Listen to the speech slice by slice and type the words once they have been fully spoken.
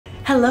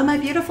Hello my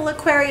beautiful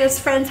Aquarius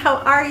friends, how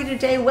are you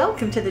today?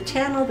 Welcome to the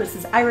channel. This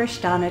is Irish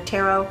Donna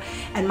Tarot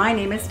and my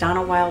name is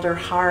Donna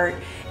Wilder-Hart.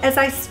 As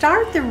I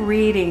start the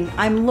reading,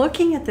 I'm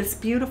looking at this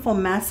beautiful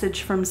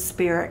message from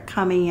Spirit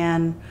coming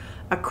in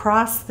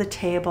across the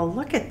table.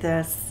 Look at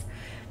this.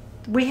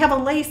 We have a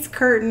lace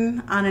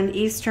curtain on an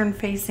eastern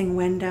facing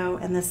window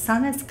and the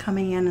sun is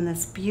coming in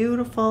this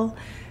beautiful,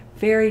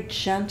 very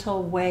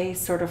gentle way,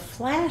 sort of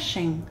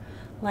flashing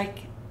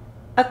like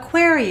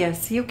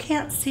Aquarius, you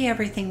can't see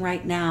everything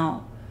right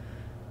now.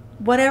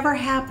 Whatever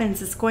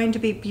happens is going to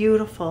be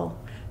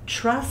beautiful.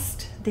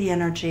 Trust the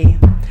energy.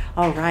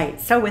 All right,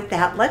 so with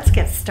that, let's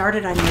get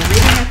started on your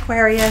reading,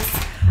 Aquarius.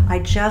 I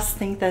just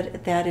think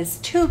that that is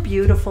too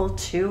beautiful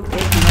to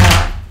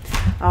ignore.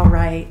 All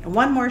right,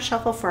 one more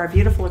shuffle for our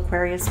beautiful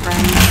Aquarius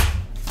friends.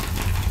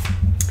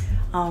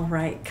 All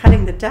right,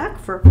 cutting the deck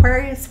for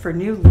Aquarius for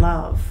new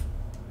love.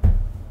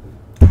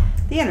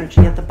 The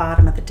energy at the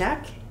bottom of the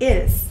deck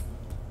is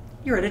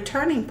you're at a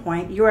turning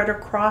point. You're at a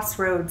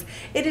crossroads.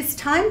 It is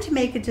time to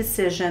make a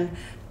decision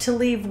to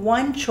leave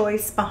one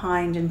choice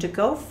behind and to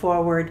go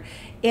forward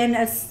in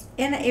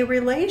a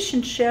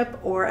relationship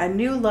or a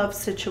new love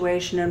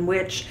situation in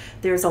which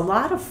there's a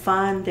lot of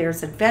fun,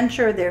 there's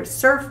adventure, there's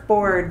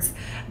surfboards,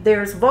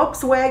 there's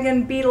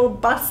Volkswagen Beetle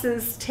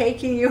buses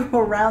taking you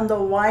around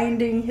the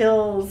winding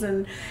hills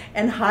and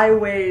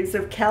highways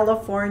of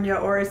California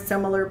or a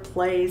similar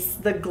place.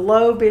 The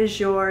globe is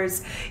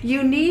yours.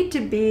 You need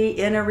to be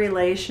in a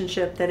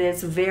relationship that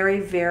is very,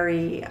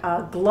 very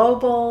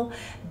global,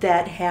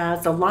 that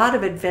has a lot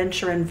of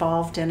adventure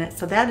involved in it.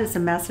 So that is a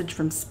message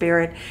from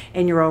Spirit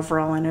and your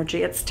overall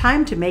energy. It's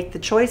time to make the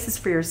choices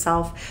for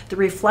yourself that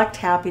reflect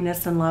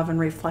happiness and love and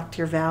reflect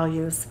your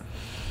values.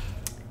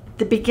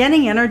 The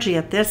beginning energy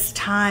at this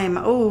time,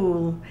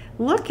 oh,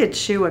 look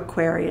at you,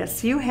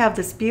 Aquarius. You have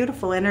this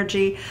beautiful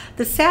energy,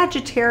 the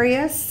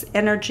Sagittarius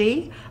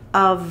energy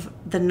of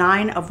the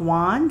Nine of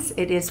Wands.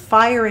 It is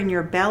fire in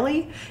your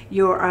belly.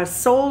 You're a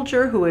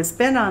soldier who has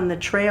been on the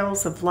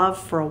trails of love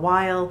for a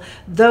while.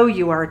 Though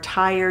you are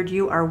tired,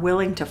 you are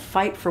willing to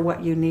fight for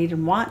what you need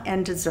and want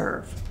and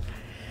deserve.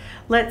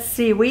 Let's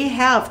see, we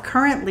have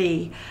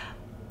currently,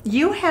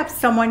 you have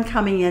someone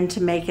coming in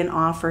to make an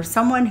offer,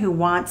 someone who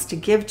wants to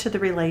give to the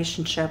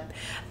relationship.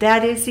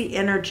 That is the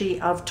energy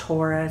of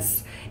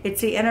Taurus. It's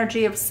the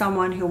energy of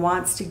someone who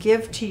wants to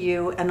give to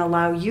you and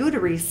allow you to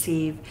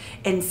receive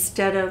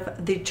instead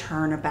of the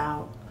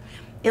turnabout.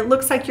 It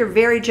looks like you're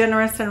very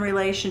generous in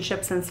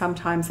relationships and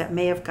sometimes that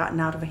may have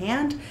gotten out of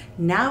hand.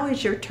 Now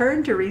is your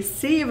turn to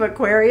receive,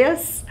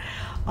 Aquarius.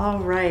 All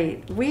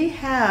right, we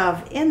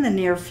have in the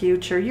near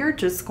future, you're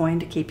just going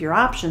to keep your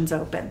options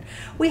open.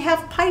 We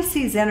have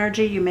Pisces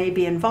energy. You may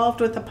be involved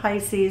with the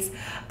Pisces,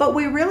 but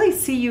we really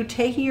see you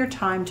taking your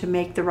time to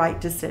make the right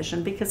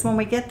decision, because when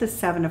we get the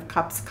Seven of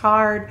Cups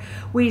card,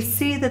 we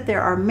see that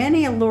there are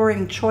many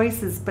alluring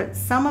choices, but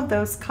some of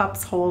those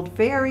cups hold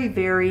very,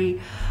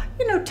 very,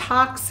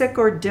 toxic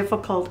or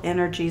difficult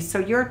energies. So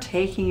you're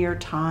taking your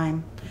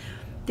time.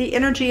 The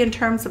energy in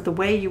terms of the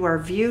way you are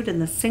viewed in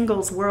the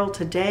singles world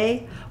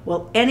today,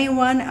 well,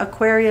 anyone,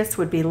 Aquarius,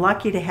 would be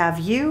lucky to have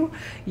you.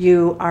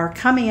 You are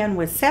coming in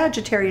with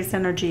Sagittarius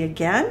energy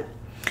again.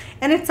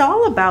 And it's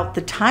all about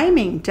the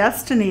timing.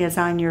 Destiny is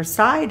on your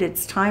side.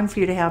 It's time for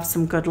you to have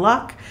some good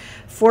luck.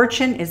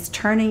 Fortune is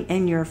turning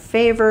in your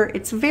favor.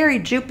 It's very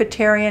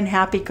Jupiterian,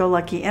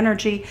 happy-go-lucky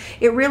energy.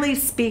 It really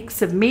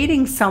speaks of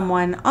meeting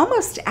someone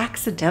almost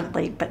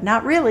accidentally, but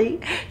not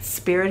really.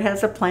 Spirit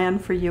has a plan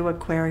for you,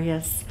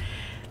 Aquarius.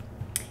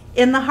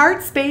 In the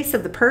heart space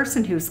of the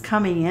person who's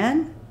coming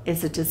in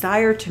is a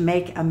desire to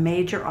make a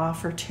major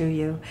offer to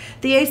you.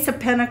 The Ace of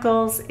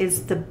Pentacles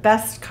is the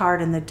best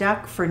card in the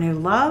deck for new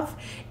love.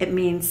 It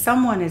means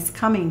someone is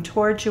coming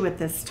towards you at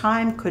this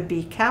time. Could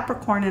be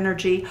Capricorn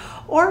energy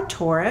or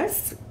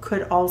Taurus.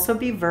 Could also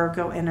be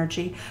Virgo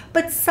energy.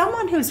 But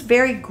someone who's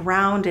very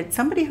grounded,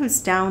 somebody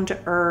who's down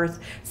to earth,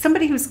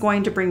 somebody who's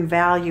going to bring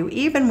value.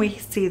 Even we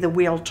see the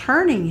wheel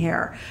turning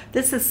here.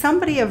 This is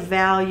somebody of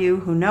value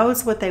who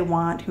knows what they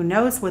want, who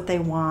knows what they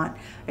want.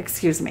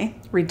 Excuse me,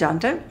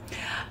 redundant.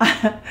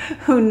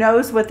 Who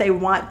knows what they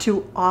want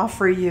to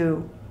offer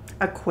you,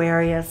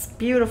 Aquarius.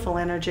 Beautiful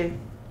energy.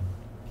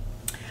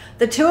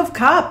 The Two of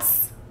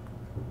Cups.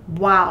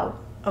 Wow.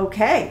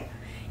 Okay.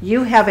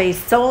 You have a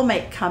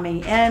soulmate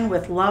coming in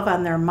with love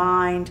on their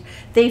mind.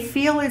 They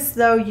feel as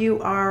though you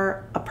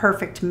are a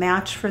perfect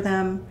match for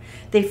them.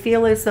 They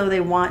feel as though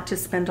they want to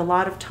spend a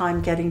lot of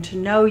time getting to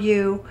know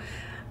you,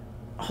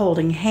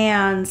 holding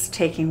hands,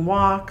 taking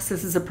walks.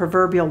 This is a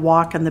proverbial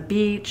walk on the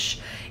beach.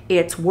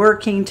 It's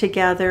working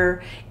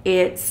together.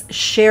 It's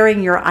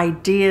sharing your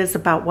ideas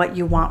about what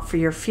you want for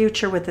your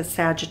future with the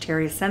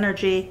Sagittarius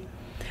energy.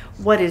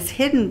 What is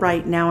hidden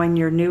right now in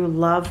your new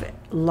love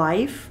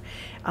life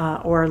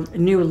or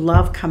new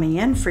love coming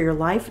in for your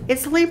life,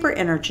 it's Libra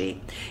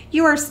energy.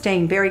 You are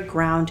staying very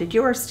grounded.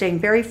 You are staying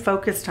very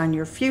focused on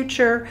your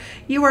future.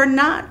 You are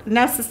not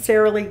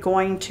necessarily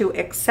going to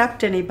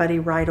accept anybody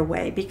right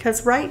away,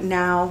 because right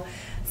now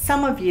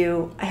some of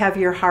you have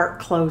your heart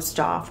closed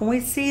off. When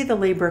we see the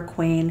Libra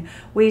Queen,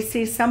 we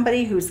see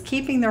somebody who's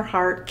keeping their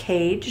heart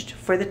caged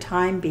for the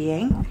time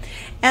being.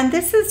 And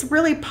this is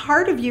really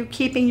part of you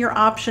keeping your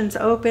options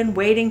open,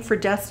 waiting for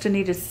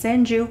destiny to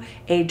send you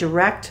a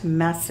direct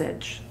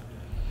message.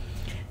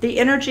 The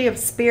energy of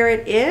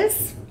spirit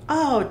is,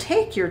 oh,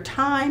 take your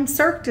time,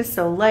 Cirque du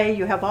Soleil.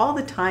 You have all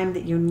the time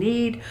that you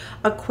need,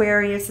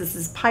 Aquarius. This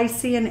is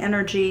Piscean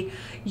energy.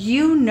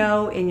 You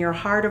know in your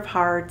heart of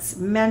hearts,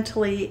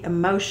 mentally,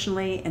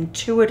 emotionally,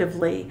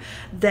 intuitively,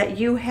 that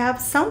you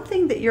have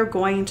something that you're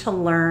going to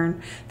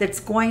learn that's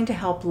going to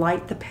help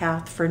light the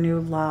path for new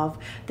love.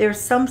 There's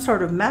some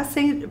sort of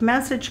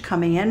message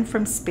coming in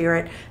from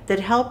spirit that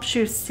helps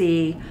you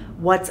see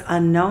what's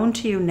unknown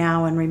to you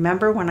now. And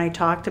remember when I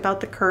talked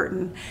about the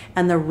curtain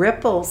and the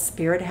ripples,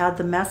 spirit had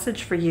the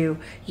message for you.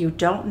 You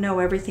don't know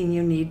everything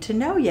you need to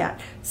know yet.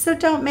 So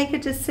don't make a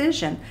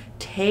decision.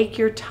 Take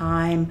your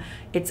time.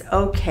 It's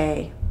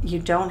okay. You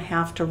don't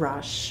have to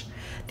rush.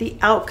 The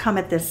outcome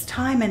at this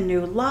time in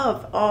new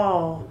love,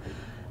 oh,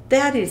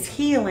 that is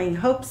healing,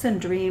 hopes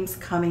and dreams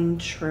coming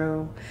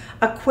true.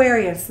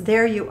 Aquarius,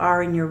 there you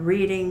are in your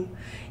reading.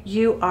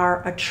 You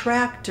are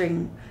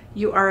attracting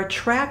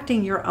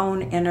your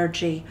own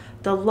energy,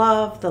 the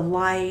love, the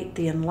light,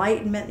 the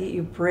enlightenment that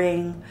you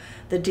bring,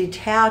 the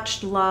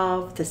detached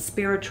love, the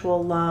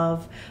spiritual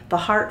love, the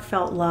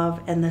heartfelt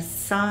love, and the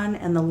sun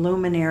and the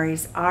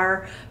luminaries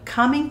are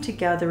coming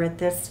together at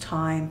this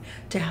time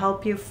to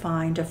help you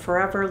find a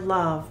forever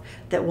love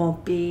that will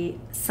be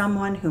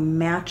someone who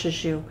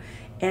matches you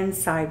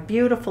inside,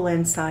 beautiful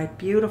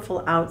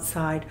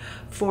outside,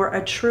 for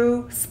a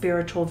true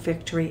spiritual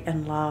victory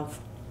and love.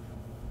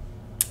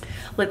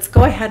 Let's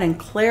go ahead and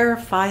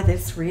clarify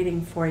this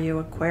reading for you,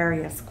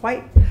 Aquarius.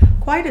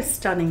 Quite a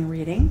stunning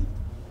reading.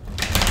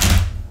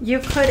 You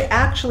could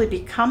actually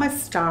become a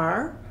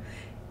star.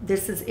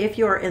 This is if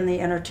you're in the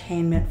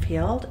entertainment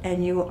field,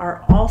 and you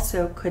are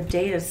also could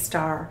date a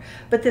star.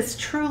 But this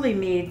truly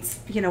means,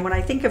 you know, when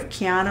I think of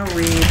Keanu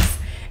Reeves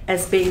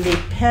as being the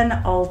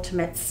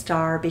penultimate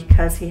star,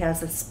 because he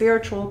has a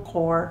spiritual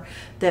core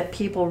that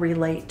people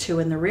relate to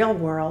in the real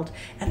world,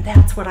 and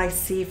that's what I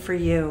see for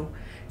you.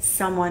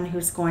 Someone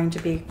who's going to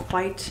be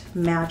quite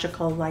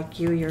magical like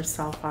you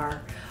yourself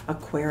are,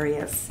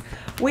 Aquarius.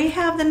 We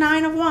have the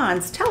Nine of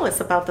Wands. Tell us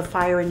about the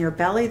fire in your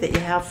belly that you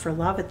have for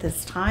love at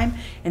this time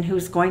and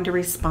who's going to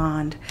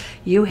respond.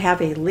 You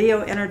have a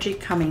Leo energy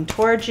coming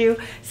towards you,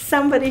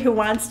 somebody who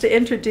wants to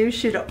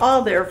introduce you to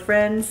all their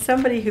friends,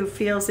 somebody who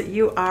feels that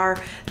you are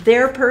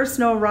their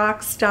personal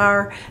rock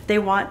star. They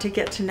want to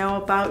get to know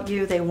about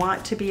you. They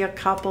want to be a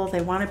couple.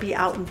 They want to be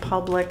out in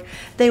public.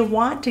 They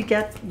want to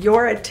get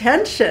your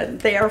attention.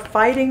 They are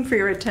fighting for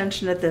your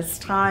attention at this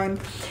time.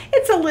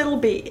 It's a little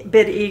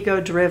bit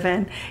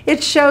ego-driven.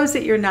 It shows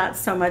that you're not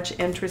so much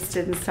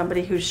interested in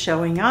somebody who's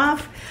showing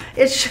off.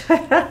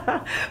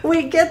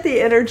 We get the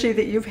energy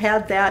that you've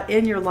had that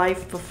in your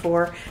life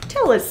before.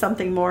 Tell us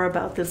something more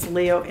about this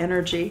Leo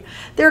energy.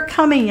 They're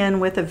coming in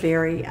with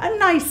a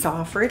nice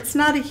offer. It's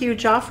not a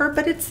huge offer,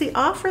 but it's the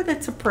offer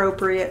that's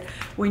appropriate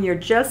when you're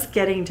just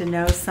getting to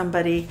know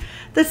somebody.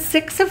 The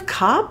Six of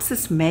Cups,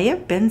 this may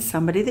have been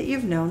somebody that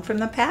you've known from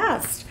the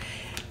past.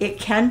 It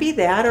can be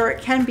that, or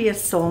it can be a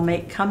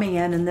soulmate coming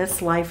in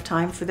this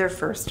lifetime for their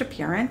first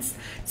appearance.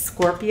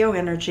 Scorpio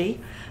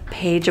energy,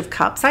 Page of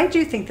Cups. I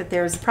do think that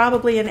there's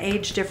probably an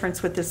age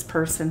difference with this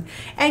person,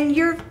 and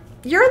you're a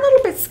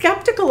little bit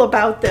skeptical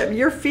about them.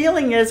 Your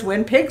feeling is,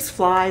 when pigs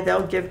fly,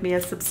 they'll give me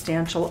a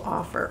substantial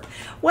offer.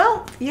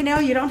 Well, you know,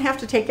 you don't have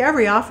to take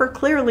every offer.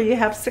 Clearly, you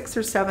have 6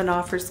 or 7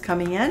 offers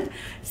coming in.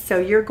 So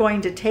you're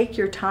going to take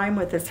your time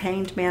with this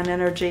Hanged Man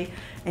energy,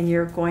 and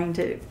you're going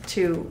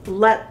to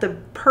let the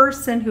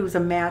person who's a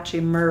match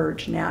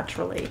emerge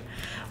naturally.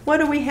 What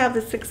do we have?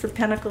 The Six of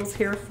Pentacles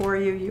here for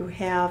you. You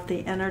have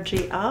the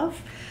energy of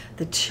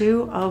the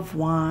Two of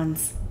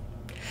Wands.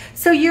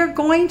 So you're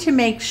going to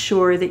make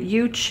sure that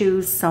you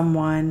choose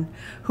someone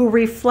who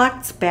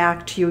reflects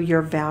back to you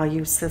your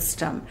value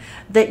system.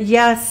 That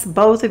yes,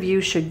 both of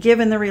you should give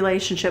in the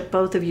relationship,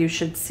 both of you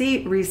should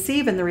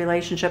receive in the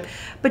relationship,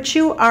 but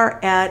you are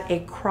at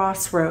a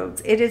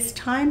crossroads. It is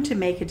time to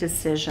make a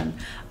decision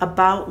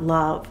about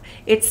love.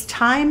 It's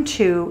time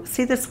to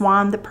see this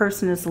wand the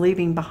person is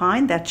leaving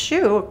behind. That's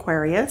you,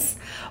 Aquarius.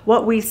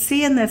 What we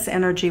see in this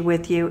energy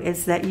with you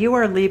is that you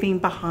are leaving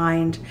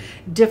behind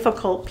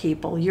difficult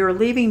people. You're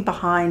leaving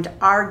behind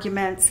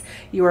arguments.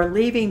 You are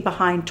leaving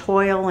behind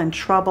toil and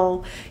trouble.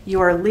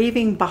 You are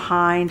leaving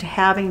behind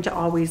having to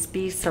always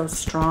be so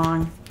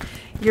strong.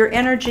 Your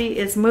energy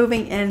is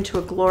moving into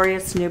a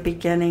glorious new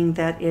beginning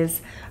that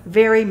is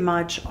very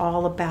much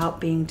all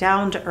about being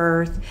down to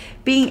earth,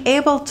 being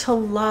able to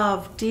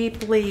love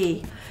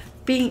deeply,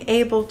 being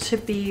able to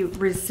be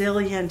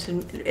resilient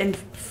and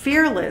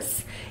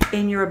fearless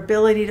in your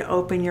ability to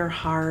open your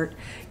heart.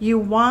 You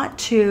want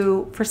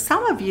to, for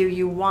some of you,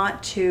 you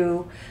want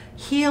to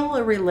heal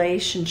a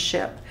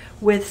relationship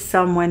with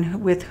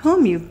someone with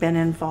whom you've been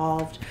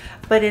involved.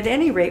 But at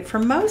any rate, for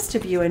most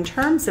of you, in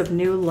terms of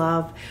new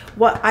love,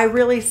 what I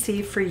really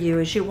see for you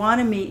is you want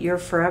to meet your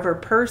forever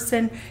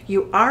person.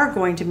 You are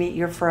going to meet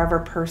your forever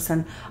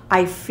person.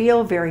 I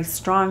feel very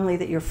strongly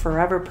that your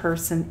forever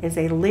person is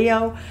a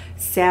Leo,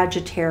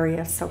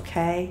 Sagittarius,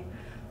 okay?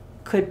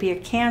 Could be a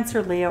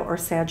Cancer, Leo, or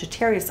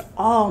Sagittarius.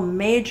 All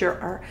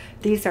major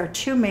these are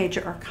two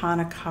major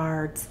arcana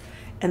cards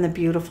and the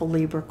beautiful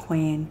Libra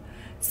Queen.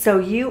 So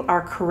you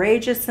are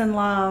courageous in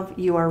love.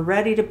 You are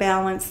ready to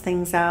balance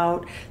things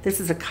out. This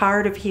is a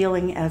card of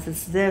healing, as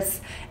is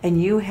this,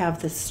 and you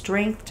have the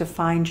strength to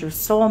find your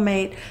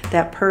soulmate,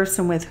 that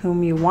person with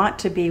whom you want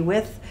to be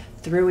with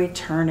through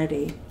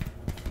eternity.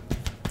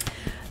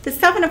 The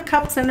Seven of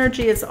Cups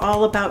energy is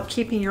all about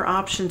keeping your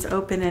options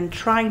open and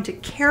trying to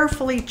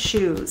carefully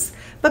choose,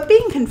 but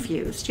being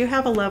confused. You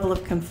have a level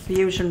of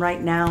confusion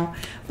right now.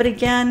 But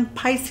again,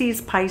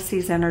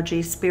 Pisces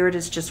energy, Spirit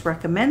is just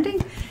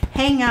recommending,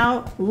 hang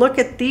out, look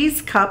at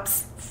these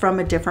cups from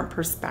a different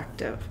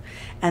perspective,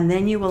 and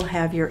then you will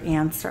have your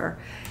answer.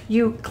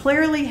 You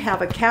clearly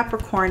have a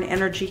Capricorn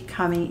energy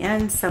coming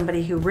in,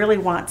 somebody who really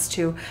wants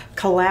to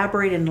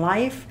collaborate in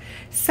life,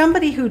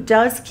 somebody who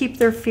does keep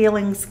their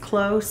feelings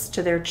close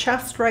to their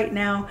chest right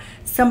now,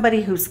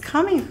 somebody who's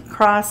coming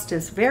across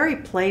as very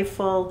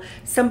playful,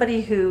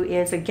 somebody who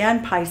is,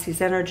 again,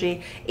 Pisces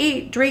energy,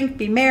 eat, drink,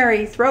 be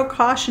merry, throw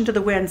caution to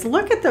the winds.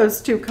 Look at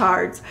those two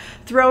cards,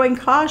 throwing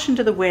caution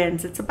to the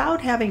winds. It's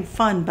about having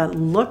fun, but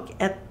look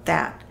at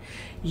that.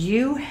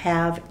 You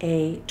have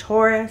a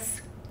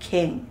Taurus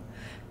king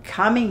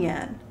coming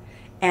in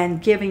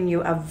and giving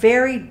you a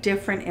very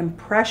different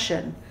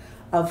impression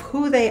of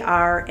who they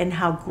are and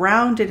how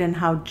grounded and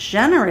how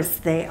generous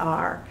they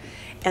are.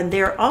 And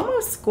they're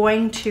almost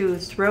going to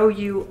throw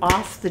you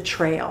off the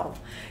trail.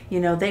 You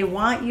know, they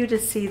want you to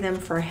see them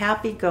for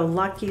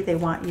happy-go-lucky. They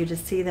want you to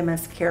see them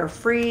as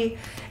carefree,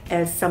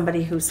 as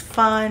somebody who's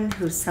fun,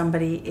 who's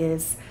somebody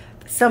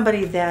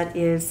that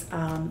is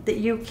that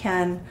you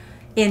can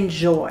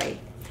enjoy.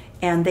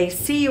 And they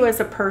see you as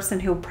a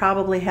person who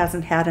probably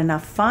hasn't had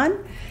enough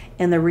fun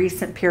in the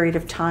recent period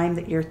of time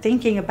that you're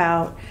thinking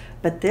about.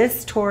 But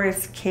this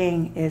Taurus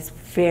king is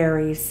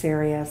very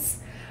serious.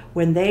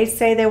 When they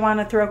say they want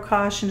to throw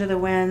caution to the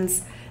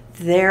winds,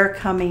 they're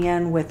coming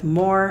in with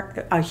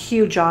a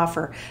huge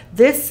offer.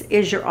 This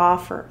is your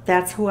offer.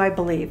 That's who I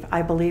believe.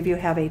 I believe you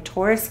have a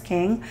Taurus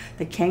king,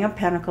 the King of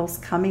Pentacles,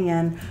 coming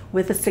in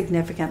with a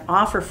significant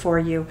offer for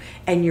you,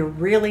 and you're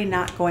really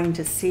not going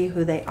to see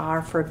who they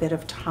are for a bit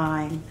of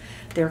time.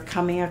 They're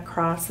coming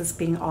across as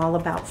being all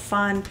about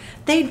fun.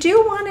 They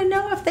do want to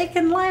know if they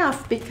can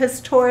laugh,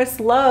 because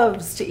Taurus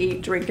loves to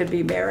eat, drink, and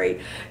be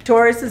merry.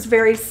 Taurus is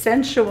very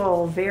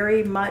sensual,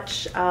 very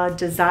much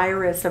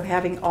desirous of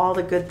having all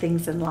the good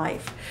things in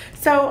life.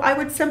 So I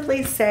would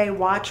simply say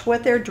watch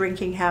what their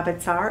drinking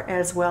habits are,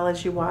 as well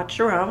as you watch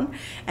your own,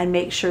 and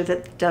make sure that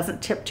it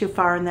doesn't tip too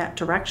far in that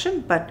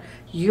direction. But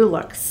you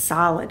look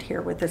solid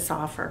here with this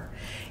offer.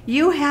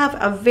 You have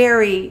a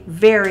very,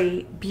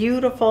 very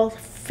beautiful,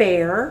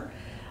 fair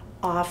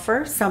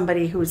offer,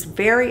 somebody who's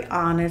very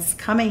honest,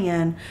 coming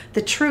in,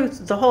 the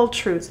truth, the whole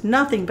truth,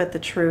 nothing but the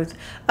truth,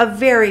 a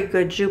very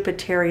good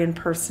Jupiterian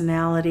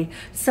personality,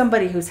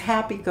 somebody who's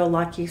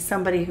happy-go-lucky,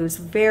 somebody who's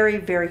very,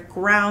 very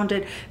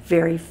grounded,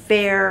 very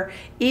fair.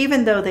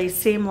 Even though they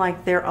seem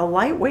like they're a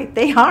lightweight,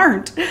 they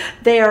aren't.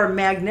 They are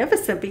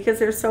magnificent because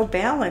they're so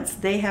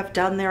balanced. They have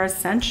done their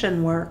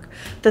ascension work.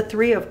 The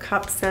Three of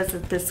Cups says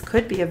that this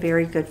could be a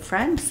very good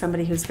friend,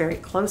 somebody who's very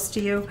close to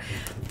you.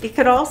 It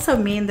could also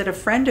mean that a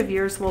friend of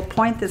yours will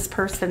point this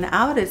person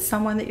out as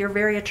someone that you're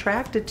very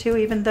attracted to,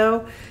 even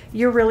though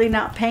you're really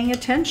not paying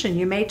attention.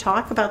 You may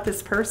talk about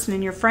this person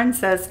and your friend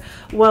says,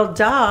 well,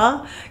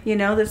 duh, you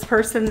know, this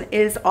person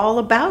is all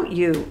about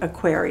you,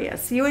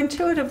 Aquarius. You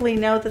intuitively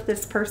know that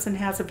this person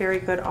has a very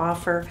good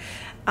offer.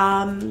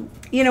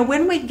 You know,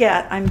 when we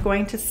get, I'm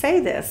going to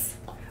say this,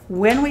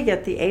 when we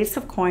get the Ace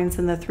of Coins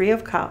and the Three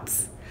of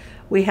Cups,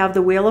 we have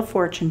the Wheel of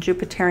Fortune,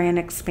 Jupiterian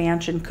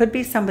expansion. Could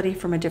be somebody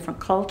from a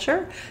different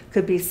culture,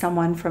 could be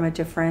someone from a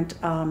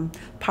different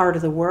part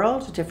of the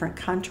world, a different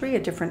country, a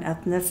different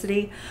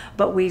ethnicity.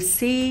 But we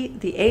see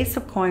the Ace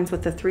of Coins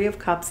with the Three of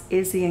Cups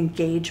is the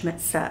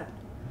engagement set.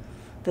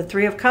 The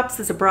Three of Cups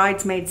is a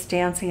bridesmaids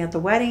dancing at the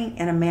wedding,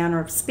 in a manner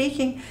of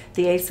speaking.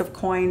 The Ace of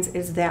Coins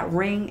is that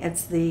ring.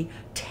 It's the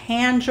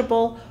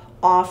tangible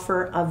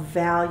offer of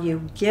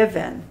value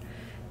given.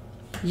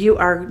 You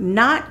are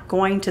not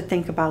going to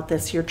think about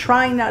this. You're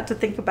trying not to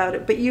think about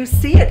it, but you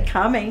see it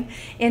coming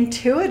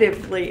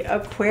intuitively.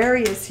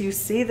 Aquarius, you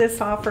see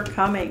this offer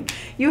coming.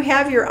 You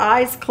have your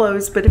eyes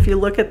closed, but if you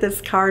look at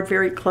this card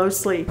very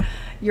closely,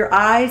 your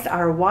eyes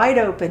are wide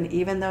open,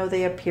 even though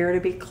they appear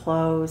to be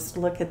closed.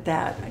 Look at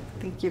that. I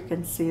think you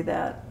can see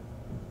that.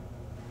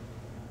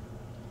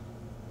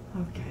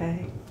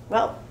 Okay.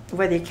 Well,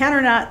 whether you can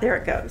or not, there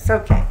it goes.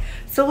 Okay.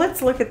 So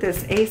let's look at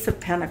this Ace of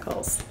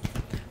Pentacles.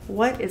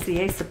 What is the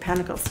Ace of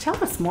Pentacles?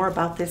 Tell us more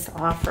about this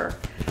offer.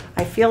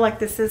 I feel like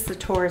this is the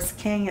Taurus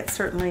king. It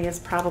certainly is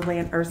probably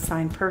an earth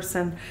sign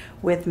person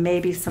with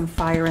maybe some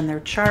fire in their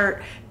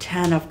chart.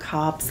 10 of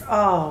Cups.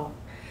 Oh,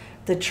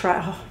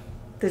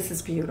 this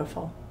is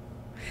beautiful.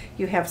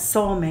 You have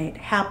soulmate,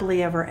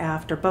 happily ever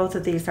after. Both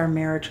of these are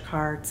marriage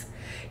cards.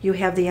 You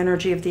have the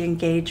energy of the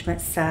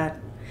engagement set.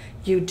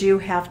 You do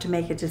have to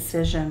make a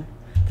decision.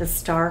 The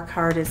star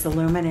card is the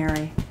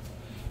luminary.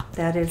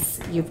 That is,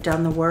 you've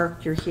done the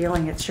work, you're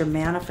healing. It's your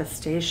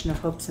manifestation of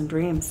hopes and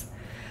dreams.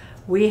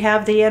 We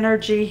have the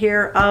energy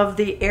here of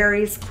the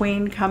Aries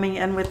queen coming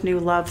in with new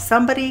love.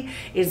 Somebody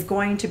is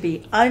going to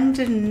be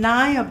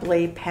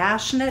undeniably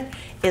passionate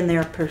in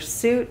their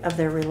pursuit of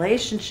their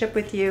relationship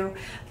with you.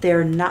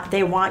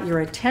 They want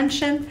your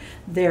attention.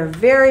 They're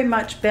very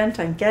much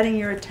bent on getting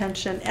your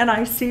attention. And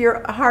I see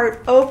your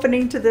heart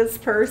opening to this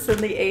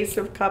person, the Ace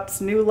of Cups,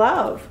 new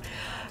love.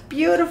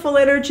 Beautiful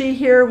energy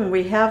here. When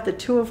we have the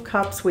Two of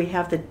Cups, we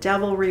have the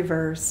Devil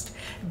reversed.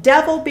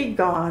 Devil be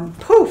gone.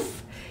 Poof.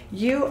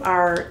 You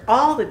are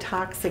all the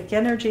toxic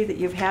energy that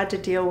you've had to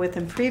deal with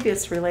in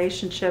previous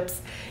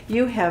relationships.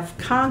 You have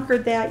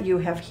conquered that. You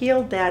have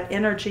healed that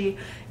energy.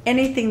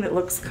 Anything that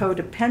looks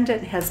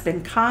codependent has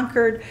been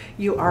conquered.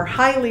 You are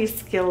highly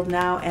skilled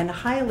now and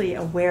highly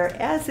aware,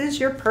 as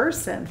is your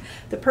person.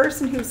 The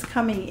person who's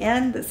coming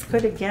in, this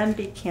could again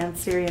be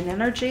Cancerian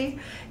energy.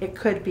 It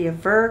could be a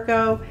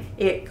Virgo.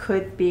 It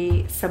could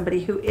be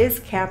somebody who is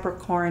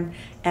Capricorn,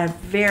 a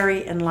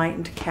very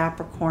enlightened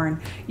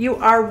Capricorn. You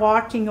are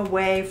walking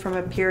away from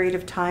a period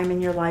of time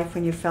in your life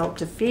when you felt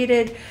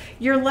defeated.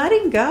 You're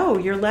letting go.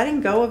 You're letting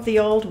go of the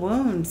old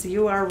wounds.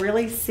 You are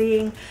really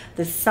seeing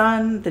the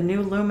sun, the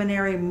new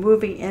luminary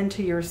moving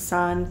into your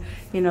sun.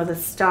 You know, the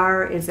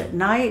star is at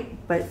night,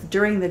 but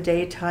during the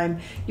daytime,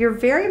 you're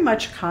very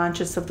much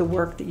conscious of the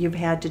work that you've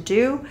had to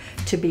do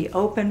to be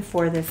open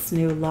for this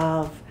new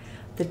love.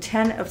 The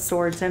 10 of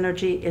Swords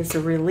energy is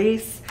a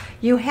release.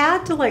 You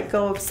had to let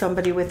go of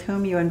somebody with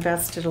whom you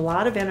invested a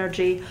lot of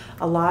energy,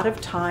 a lot of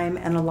time,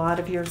 and a lot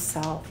of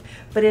yourself.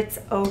 But it's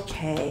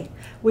okay.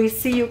 We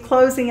see you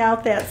closing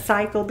out that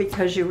cycle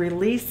because you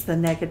release the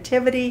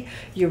negativity.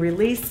 You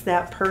release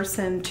that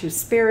person to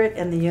spirit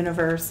and the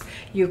universe.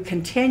 You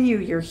continue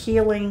your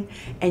healing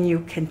and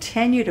you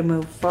continue to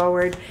move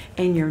forward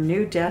in your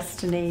new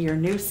destiny, your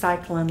new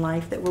cycle in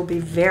life that will be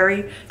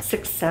very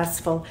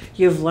successful.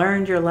 You've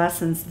learned your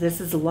lessons.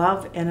 This is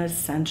love and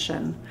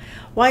ascension.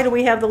 Why do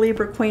we have the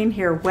Libra Queen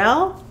here?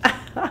 Well,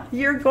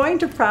 you're going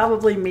to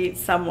probably meet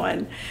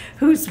someone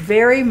who's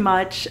very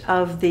much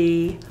of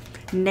the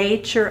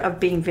nature of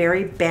being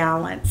very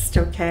balanced,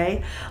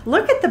 okay?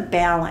 Look at the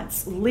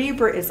balance.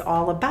 Libra is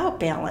all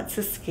about balance,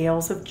 the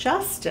scales of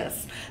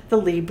justice. The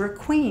Libra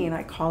Queen,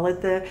 I call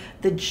it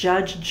the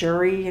judge,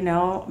 jury, you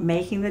know,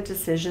 making the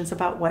decisions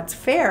about what's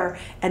fair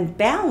and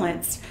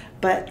balanced.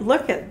 But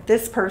look at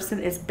this person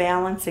is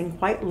balancing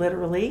quite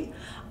literally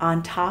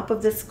on top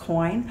of this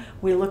coin.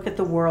 We look at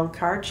the World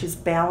card. She's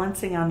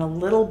balancing on a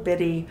little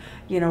bitty,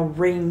 you know,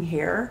 ring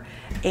here.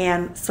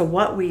 And so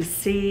what we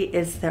see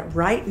is that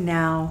right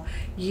now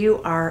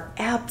you are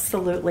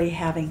absolutely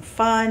having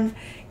fun.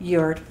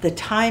 The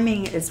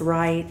timing is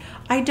right.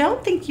 I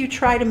don't think you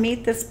try to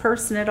meet this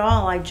person at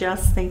all. I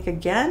just think,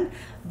 again,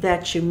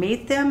 that you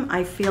meet them.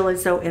 I feel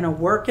as though in a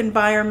work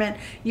environment,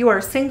 you are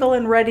single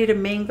and ready to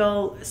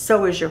mingle.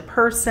 So is your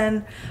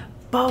person.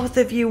 Both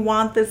of you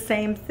want the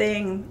same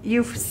thing.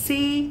 You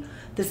see,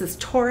 this is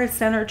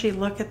Taurus energy.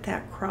 Look at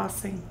that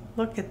crossing.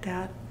 Look at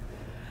that.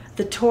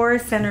 The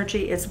Taurus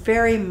energy is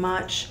very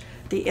much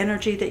the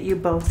energy that you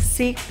both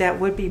seek. That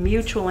would be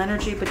mutual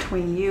energy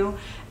between you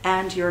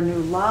and your new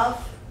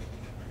love.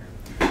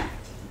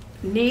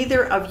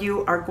 Neither of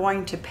you are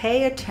going to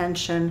pay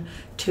attention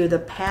to the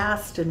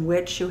past in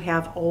which you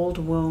have old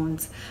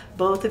wounds.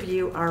 Both of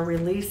you are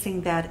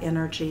releasing that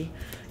energy.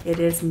 It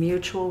is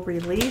mutual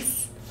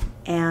release.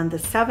 And the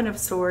Seven of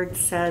Swords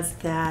says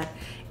that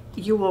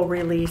you will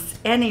release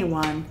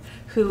anyone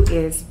who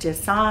is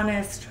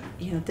dishonest.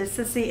 You know, this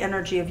is the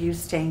energy of you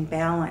staying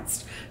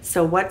balanced.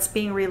 So what's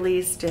being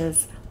released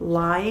is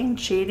lying,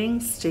 cheating,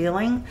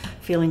 stealing,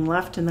 feeling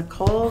left in the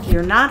cold.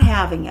 You're not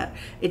having it.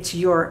 It's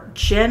your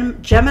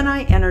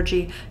Gemini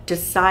energy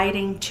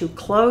deciding to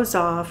close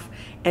off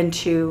and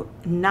to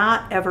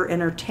not ever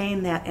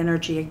entertain that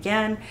energy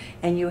again.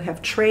 And you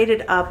have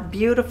traded up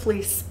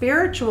beautifully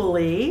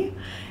spiritually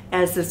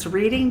as this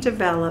reading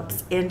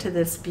develops into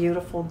this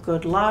beautiful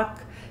good luck,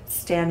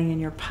 standing in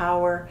your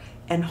power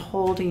and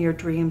holding your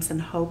dreams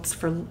and hopes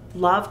for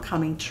love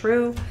coming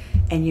true.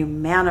 And you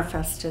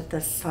manifested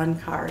the Sun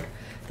card.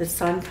 The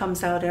sun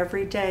comes out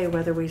every day,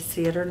 whether we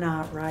see it or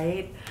not,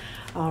 right?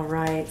 All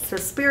right, so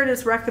Spirit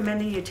is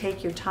recommending you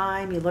take your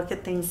time, you look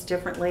at things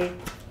differently.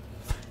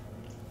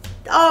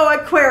 Oh,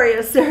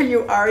 Aquarius, there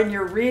you are in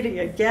your reading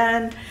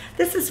again.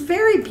 This is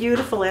very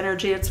beautiful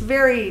energy. It's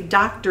very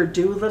Dr.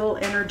 Dolittle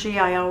energy.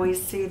 I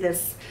always see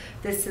this.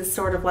 This is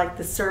sort of like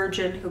the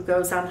surgeon who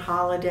goes on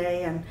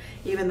holiday, and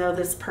even though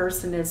this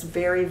person is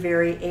very,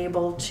 very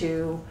able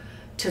to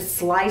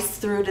slice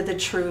through to the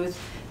truth,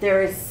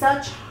 There is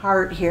such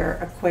heart here,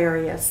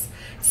 Aquarius.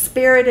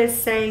 Spirit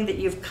is saying that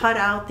you've cut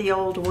out the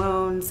old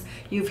wounds,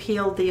 you've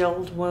healed the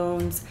old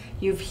wounds,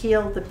 you've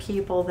healed the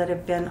people that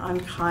have been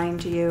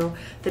unkind to you,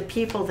 the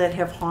people that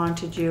have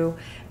haunted you.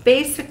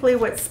 Basically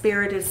what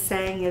Spirit is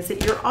saying is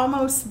that you're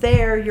almost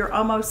there, you're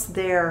almost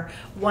there.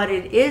 What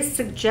it is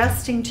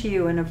suggesting to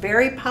you in a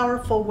very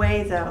powerful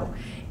way, though,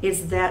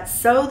 is that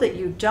so that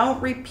you don't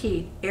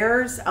repeat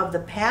errors of the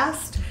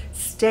past,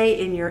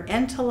 stay in your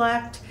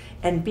intellect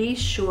and be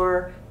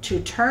sure to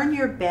turn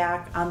your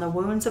back on the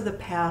wounds of the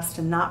past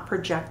and not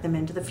project them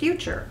into the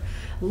future.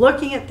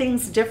 Looking at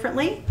things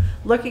differently,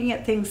 looking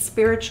at things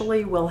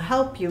spiritually will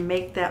help you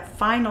make that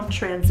final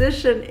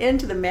transition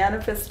into the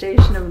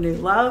manifestation of new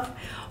love.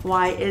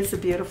 Why is the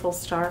beautiful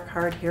star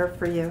card here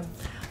for you?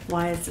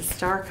 Why is the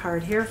star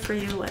card here for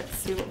you? Let's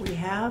see what we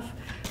have.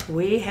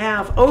 We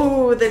have,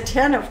 oh, the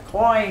 10 of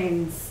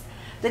coins.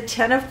 The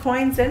 10 of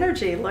coins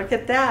energy, look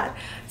at that.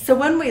 So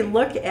when we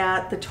look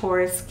at the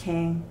Taurus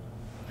King,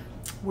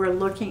 we're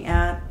looking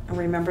at,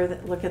 remember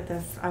that, look at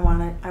this, I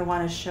want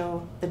to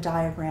show the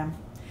diagram.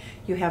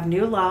 You have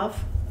new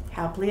love,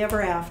 happily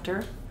ever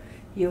after.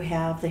 You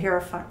have the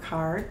Hierophant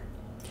card.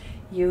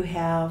 You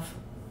have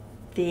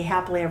the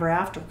happily ever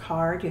after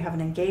card. You have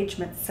an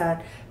engagement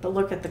set, but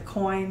look at the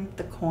coin,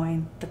 the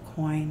coin, the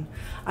coin.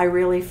 I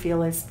really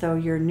feel as though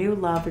your new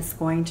love is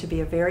going to be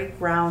a very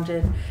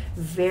grounded,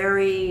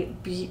 very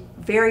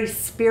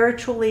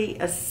spiritually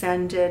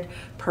ascended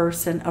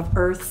person of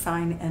earth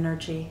sign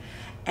energy.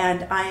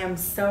 And I am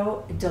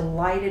so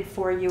delighted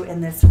for you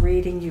in this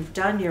reading. You've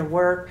done your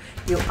work.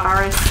 You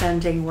are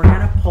ascending. We're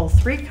going to pull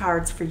 3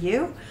 cards for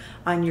you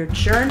on your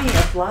journey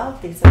of love.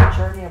 These are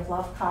journey of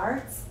love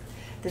cards.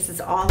 This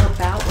is all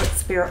about what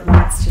Spirit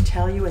wants to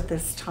tell you at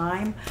this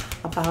time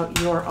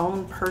about your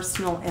own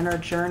personal inner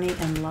journey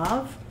in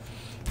love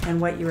and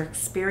what you're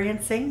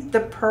experiencing. The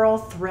pearl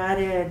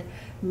threaded,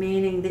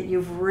 meaning that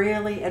you've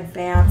really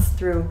advanced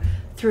through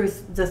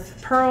the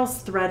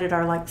pearls threaded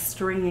are like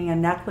stringing a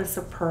necklace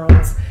of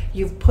pearls.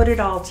 You've put it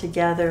all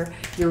together.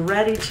 You're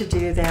ready to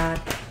do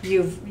that.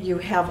 You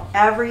have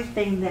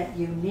everything that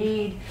you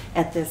need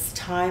at this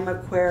time,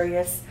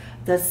 Aquarius.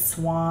 The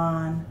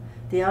swan,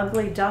 the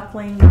ugly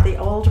duckling, the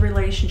old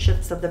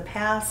relationships of the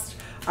past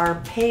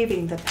are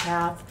paving the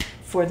path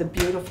for the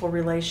beautiful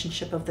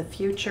relationship of the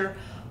future.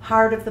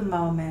 Heart of the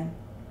moment.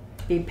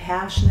 Be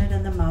passionate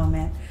in the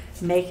moment.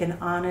 Make an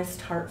honest,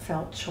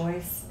 heartfelt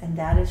choice. And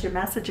that is your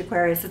message,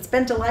 Aquarius. It's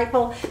been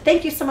delightful.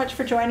 Thank you so much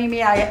for joining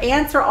me. I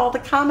answer all the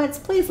comments.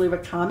 Please leave a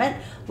comment,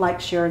 like,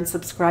 share, and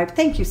subscribe.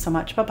 Thank you so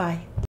much.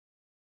 Bye-bye.